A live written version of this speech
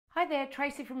Hi there,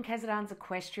 Tracy from Kazadan's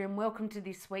Equestrian. Welcome to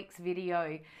this week's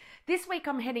video. This week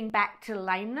I'm heading back to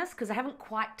lameness because I haven't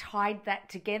quite tied that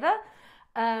together.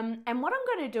 And what I'm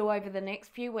going to do over the next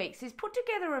few weeks is put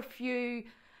together a few,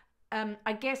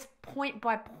 I guess, point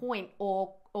by point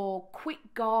or quick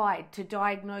guide to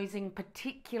diagnosing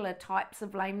particular types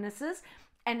of lamenesses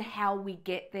and how we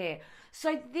get there.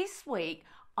 So this week,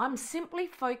 I'm simply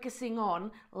focusing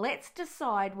on, let's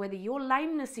decide whether your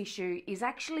lameness issue is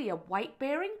actually a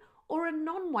weight-bearing or a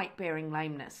non-weight-bearing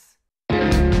lameness.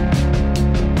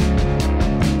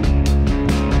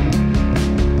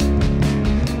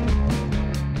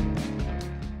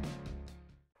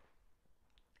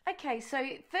 Okay, so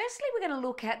firstly we're going to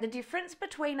look at the difference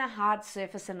between a hard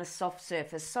surface and a soft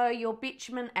surface. So your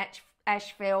bitumen,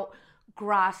 asphalt,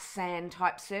 grass, sand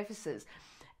type surfaces.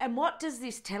 And what does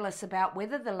this tell us about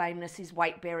whether the lameness is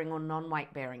weight-bearing or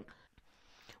non-weight-bearing?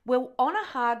 Well, on a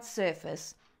hard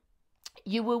surface,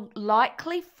 you will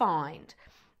likely find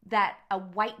that a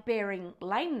weight-bearing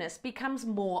lameness becomes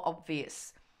more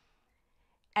obvious,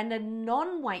 and a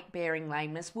non-weight-bearing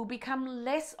lameness will become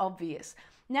less obvious.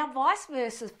 Now, vice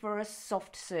versa for a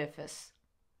soft surface.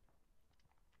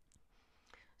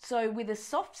 So with a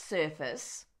soft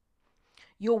surface,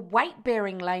 your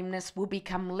weight-bearing lameness will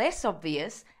become less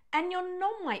obvious and your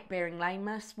non-weight-bearing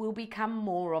lameness will become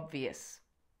more obvious.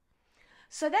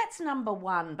 So that's number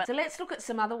one. So let's look at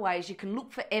some other ways you can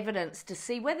look for evidence to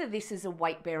see whether this is a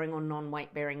weight-bearing or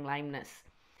non-weight-bearing lameness.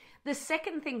 The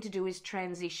second thing to do is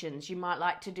transitions. You might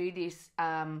like to do this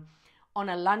on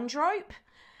a lunge rope.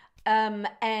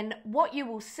 And what you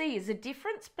will see is a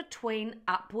difference between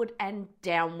upward and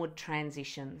downward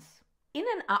transitions. In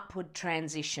an upward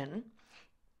transition,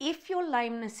 if your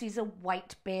lameness is a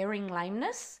weight-bearing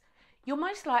lameness, you're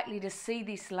most likely to see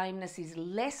this lameness is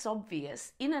less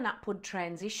obvious in an upward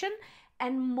transition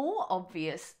and more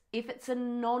obvious if it's a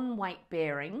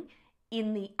non-weight-bearing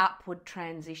in the upward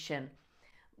transition.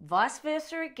 Vice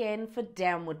versa again for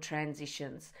downward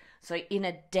transitions. So in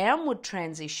a downward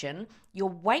transition, your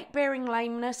weight-bearing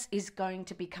lameness is going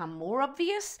to become more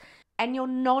obvious and your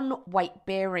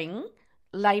non-weight-bearing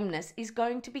lameness is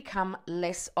going to become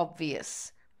less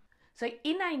obvious. So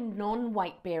in a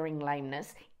non-weight-bearing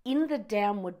lameness, in the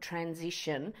downward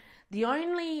transition, the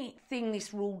only thing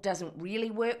this rule doesn't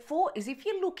really work for is if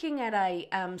you're looking at a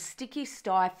sticky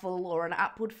stifle or an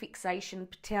upward fixation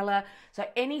patella, so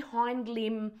any hind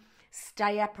limb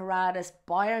stay apparatus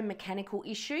biomechanical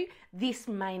issue, this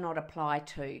may not apply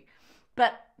to.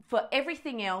 But for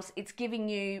everything else, it's giving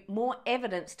you more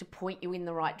evidence to point you in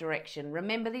the right direction.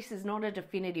 Remember, this is not a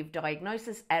definitive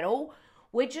diagnosis at all.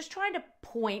 We're just trying to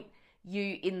point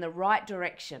you in the right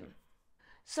direction.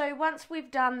 So once we've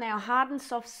done our hard and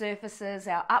soft surfaces,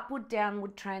 our upward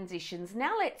downward transitions,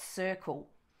 now let's circle.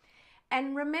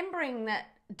 And remembering that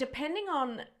depending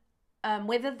on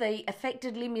whether the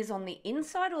affected limb is on the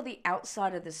inside or the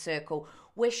outside of the circle,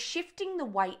 we're shifting the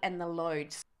weight and the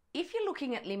loads. If you're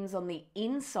looking at limbs on the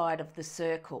inside of the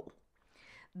circle,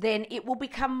 then it will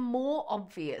become more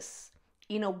obvious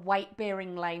in a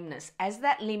weight-bearing lameness as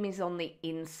that limb is on the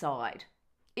inside.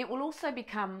 It will also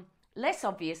become less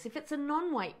obvious if it's a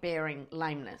non-weight-bearing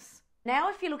lameness. Now,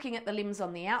 if you're looking at the limbs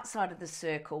on the outside of the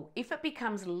circle, if it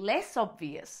becomes less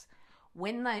obvious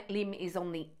when the limb is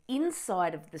on the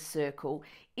inside of the circle,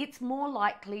 it's more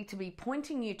likely to be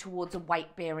pointing you towards a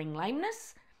weight-bearing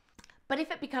lameness. But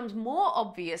if it becomes more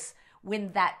obvious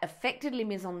when that affected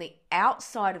limb is on the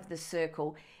outside of the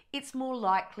circle, it's more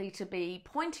likely to be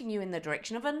pointing you in the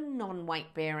direction of a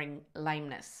non-weight-bearing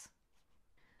lameness.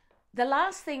 The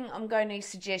last thing I'm going to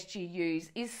suggest you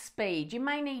use is speed. You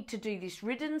may need to do this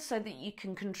ridden so that you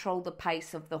can control the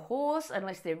pace of the horse,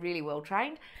 unless they're really well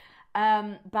trained.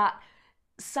 But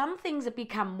some things have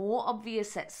become more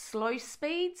obvious at slow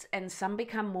speeds and some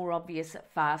become more obvious at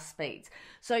fast speeds.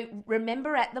 So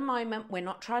remember, at the moment, we're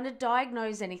not trying to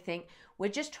diagnose anything. We're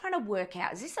just trying to work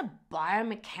out, is this a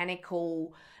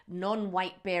biomechanical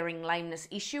non-weight-bearing lameness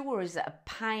issue or is it a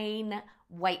pain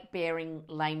weight-bearing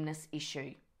lameness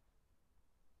issue?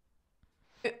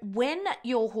 When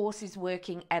your horse is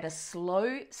working at a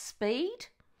slow speed,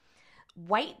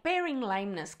 weight-bearing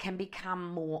lameness can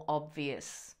become more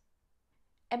obvious.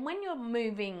 And when you're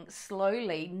moving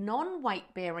slowly,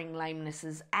 non-weight-bearing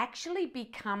lamenesses actually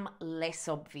become less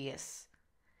obvious.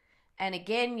 And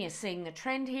again, you're seeing the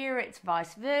trend here, it's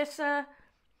vice versa.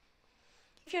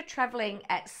 If you're traveling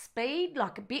at speed,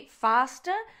 like a bit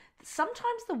faster,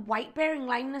 sometimes the weight-bearing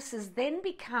lamenesses then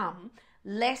become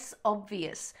less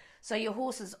obvious. So your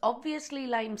horse is obviously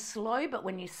lame slow, but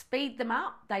when you speed them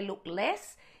up, they look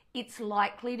less. It's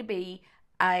likely to be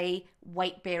a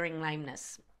weight-bearing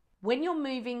lameness. When you're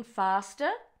moving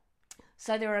faster,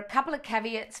 So there are a couple of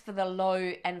caveats for the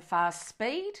low and fast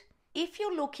speed. If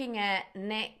you're looking at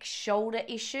neck, shoulder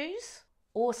issues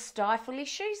or stifle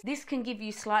issues, this can give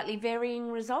you slightly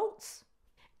varying results.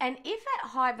 And if at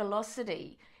high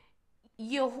velocity,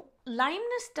 your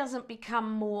lameness doesn't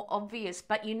become more obvious,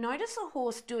 but you notice a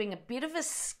horse doing a bit of a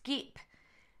skip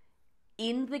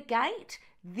in the gait,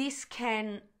 this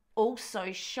can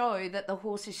also show that the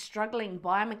horse is struggling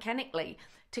biomechanically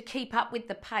to keep up with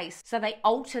the pace, so they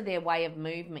alter their way of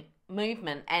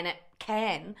movement and it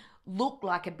can look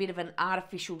like a bit of an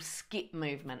artificial skip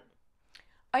movement.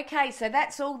 Okay, so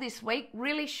that's all this week.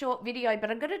 Really short video, but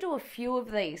I'm going to do a few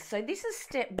of these. So this is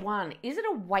step 1. Is it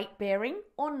a weight bearing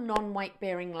or non-weight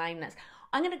bearing lameness?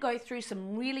 I'm going to go through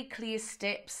some really clear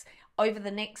steps over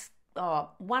the next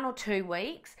 1 or 2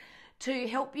 weeks to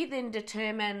help you then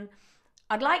determine.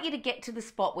 I'd like you to get to the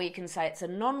spot where you can say it's a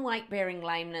non-weight bearing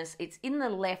lameness, it's in the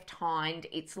left hind,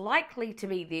 it's likely to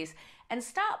be this, and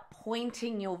start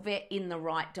pointing your vet in the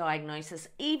right diagnosis.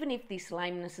 Even if this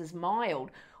lameness is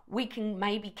mild, we can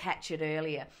maybe catch it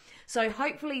earlier. So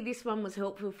hopefully this one was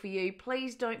helpful for you.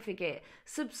 Please don't forget,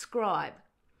 subscribe.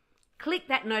 Click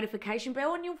that notification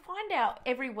bell and you'll find out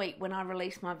every week when I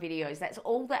release my videos. That's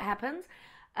all that happens.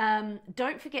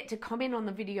 Don't forget to comment on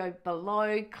the video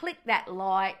below, click that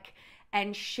like,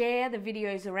 and share the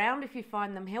videos around if you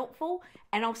find them helpful.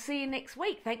 And I'll see you next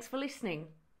week. Thanks for listening.